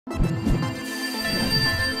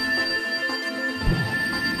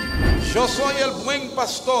Yo soy el buen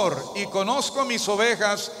pastor y conozco mis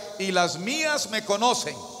ovejas y las mías me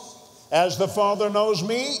conocen. As the Father knows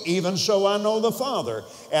me, even so I know the Father,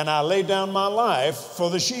 and I lay down my life for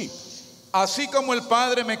the sheep. Así como el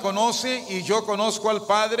Padre me conoce y yo conozco al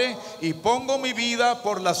Padre y pongo mi vida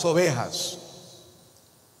por las ovejas.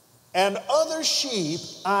 And other sheep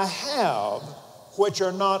I have, which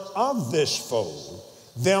are not of this fold,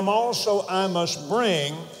 them also I must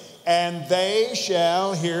bring, and they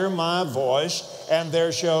shall hear my voice, and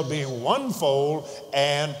there shall be one fold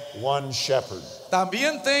and one shepherd.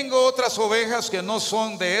 También tengo otras ovejas que no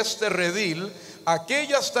son de este redil,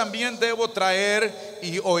 aquellas también debo traer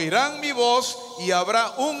y oirán mi voz y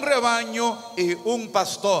habrá un rebaño y un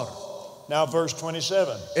pastor. Now verse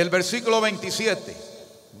 27. El versículo 27.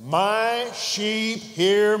 My sheep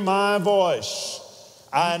hear my voice.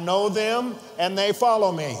 I know them and they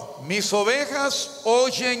follow me. Mis ovejas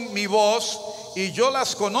oyen mi voz y yo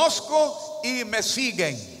las conozco y me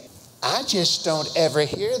siguen. I just don't ever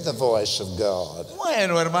hear the voice of God.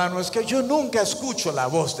 Bueno, hermano, es que yo nunca escucho la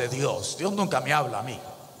voz de Dios. Dios nunca me habla a mí.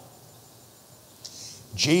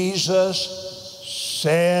 Jesus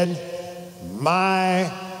said,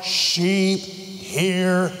 my sheep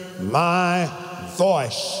hear my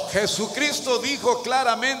voice. Jesucristo dijo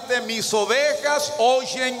claramente, mis ovejas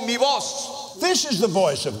oyen mi voz. This is the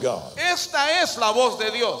voice of God. Esta es la voz de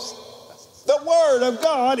Dios. The word of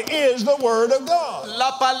God is the word of God.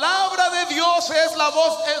 La palabra de Dios es la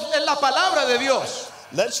voz, es la palabra de Dios.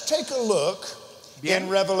 Let's take a look in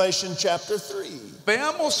Revelation chapter 3.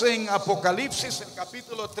 Veamos en Apocalipsis el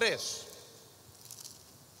capítulo 3.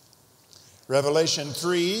 Revelation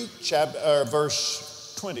 3,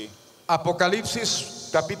 verse 20. Apocalipsis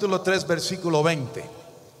capítulo 3, versículo 20.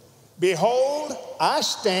 Behold, I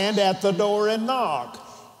stand at the door and knock.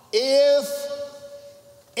 If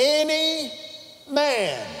any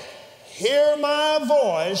man hear my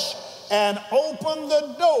voice and open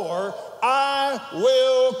the door, I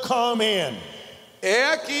will come in. He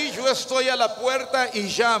aquí yo estoy a la puerta y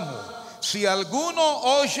llamo. Si alguno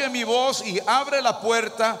oye mi voz y abre la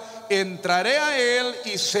puerta, entraré a él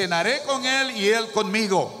y cenaré con él y él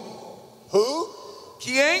conmigo. Who?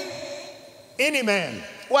 ¿Quién? Any man.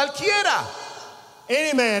 Cualquiera.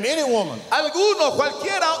 Any man, any woman. Alguno,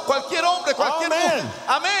 cualquiera, cualquier hombre, cualquier mujer.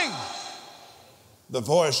 Amén. The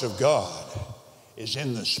voice of God is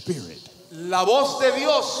in the Spirit. La voz de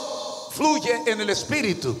Dios fluye en el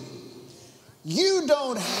Espíritu. You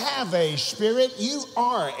don't have a spirit, you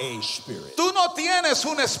are a spirit. Tú no tienes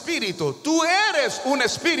un espíritu, tú eres un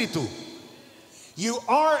espíritu. You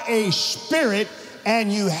are a spirit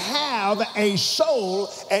and you have a soul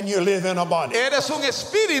and you live in a body. Eres un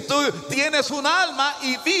espíritu, tienes un alma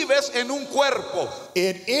y vives en un cuerpo.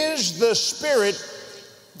 It is the spirit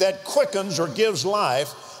that quickens or gives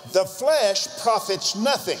life. The flesh profits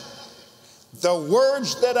nothing. The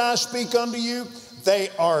words that I speak unto you, they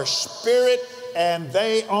are spirit and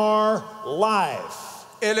they are life.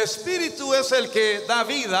 El espíritu es el que da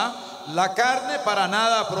vida, la carne para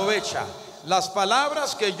nada aprovecha. Las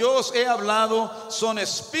palabras que yo os he hablado son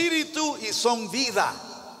espíritu y son vida.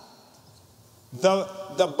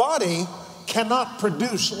 The body cannot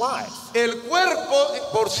produce life. El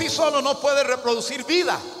cuerpo por sí solo no puede reproducir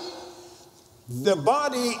vida. The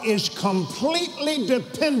body is completely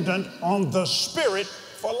dependent on the spirit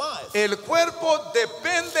for life. El cuerpo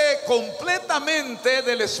depende completamente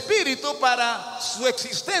del espíritu para su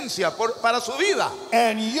existencia, para su vida.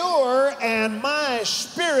 And your and my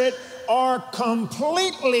spirit are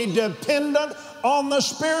completely dependent on the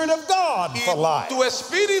Spirit of God for life. Tu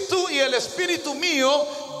espíritu y el espíritu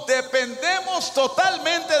mío dependemos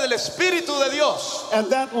totalmente del Espíritu de Dios.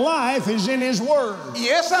 And that life is in His Word. Y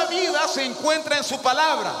esa vida se encuentra en su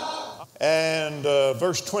palabra. And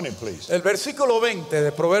verse 20, please. El versículo 20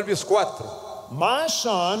 de Proverbios 4. My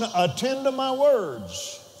son, attend to my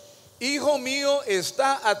words. Hijo mío,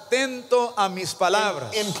 está atento a mis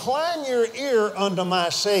palabras. Incline your ear unto my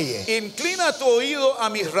saying. Inclina tu oído a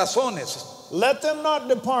mis razones. Let them not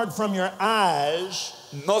depart from your eyes.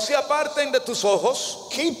 No se aparten de tus ojos.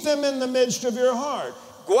 Keep them in the midst of your heart.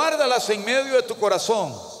 Guárdalas en medio de tu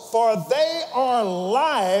corazón. For they are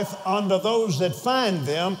life unto those that find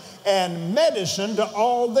them, and medicine to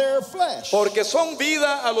all their flesh. Porque son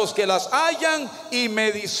vida a los que las hallan y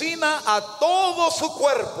medicina a todo su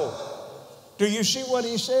cuerpo. Do you see what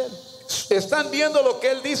he said? ¿Están viendo lo que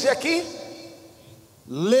él dice aquí?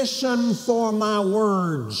 Listen for my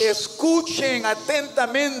words. Escuchen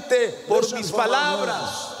atentamente por mis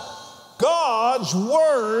palabras. God's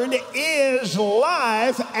word is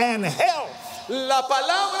life and health. La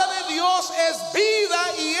palabra de Dios es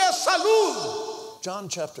vida y es salud. John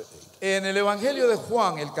chapter 8. En el Evangelio de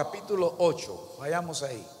Juan, el capítulo 8, vayamos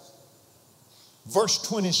ahí. Verse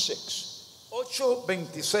 26.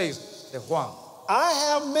 8:26 de Juan. I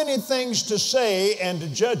have many things to say and to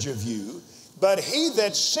judge of you, but he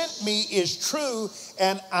that sent me is true,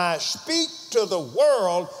 and I speak to the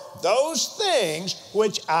world those things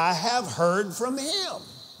which I have heard from him.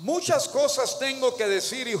 Muchas cosas tengo que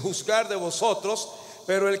decir y juzgar de vosotros,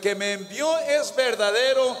 pero el que me envió es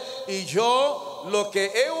verdadero, y yo lo que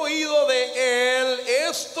he oído de él,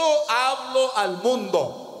 esto hablo al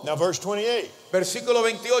mundo. Now verse 28. Versículo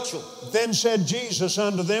 28. Then said Jesus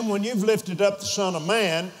unto them, when you've lifted up the Son of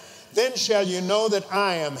Man, then shall you know that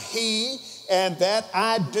I am he, and that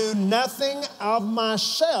I do nothing of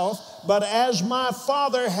myself, but as my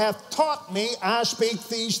Father hath taught me, I speak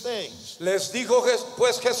these things. Les dijo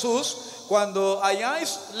pues Jesús, cuando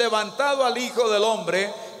hayáis levantado al Hijo del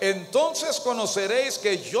Hombre, entonces conoceréis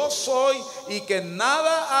que yo soy y que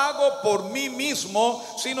nada hago por mí mismo,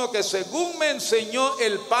 sino que según me enseñó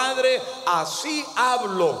el Padre, así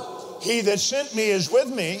hablo. He that sent me is with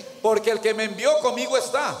me. Porque el que me envió conmigo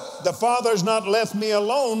está. The Father has not left me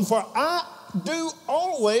alone, for I do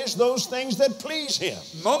always those things that please him.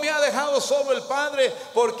 No me ha dejado solo el Padre,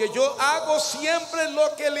 porque yo hago siempre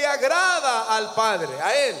lo que le agrada al Padre,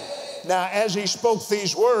 a él. Now, as he spoke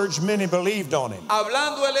these words, many believed on him.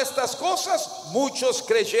 Hablando él estas cosas, muchos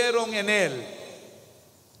creyeron en él.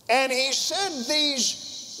 And he said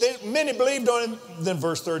many believed on him. Then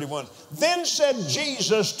verse 31. Then said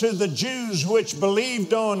Jesus to the Jews which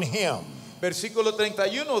believed on him. Versículo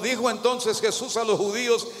 31, dijo entonces Jesús a los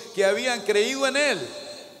judíos que habían creído en él.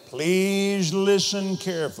 Please listen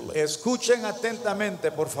carefully. Escuchen atentamente,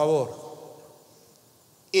 por favor.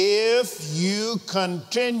 If you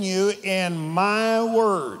continue in my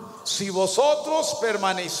word. Si vosotros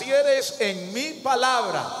permaneciereis en mi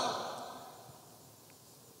palabra.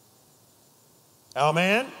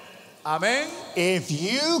 Amen. Amén. If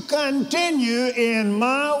you continue in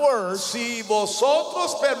my word, si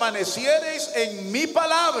vosotros permaneciereis en mi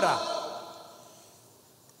palabra,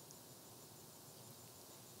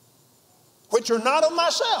 which are not of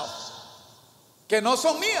myself, que no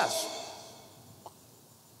son mías.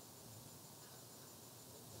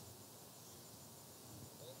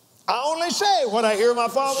 I only say what I hear my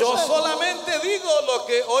Father Yo say. solamente digo lo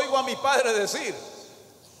que oigo a mi Padre decir.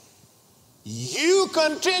 You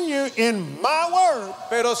continue in my word.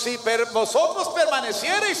 Pero si vosotros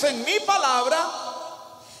permaneciereis en mi palabra,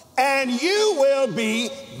 and you will be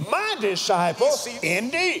my disciples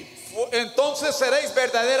indeed. Entonces seréis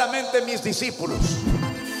verdaderamente mis discípulos.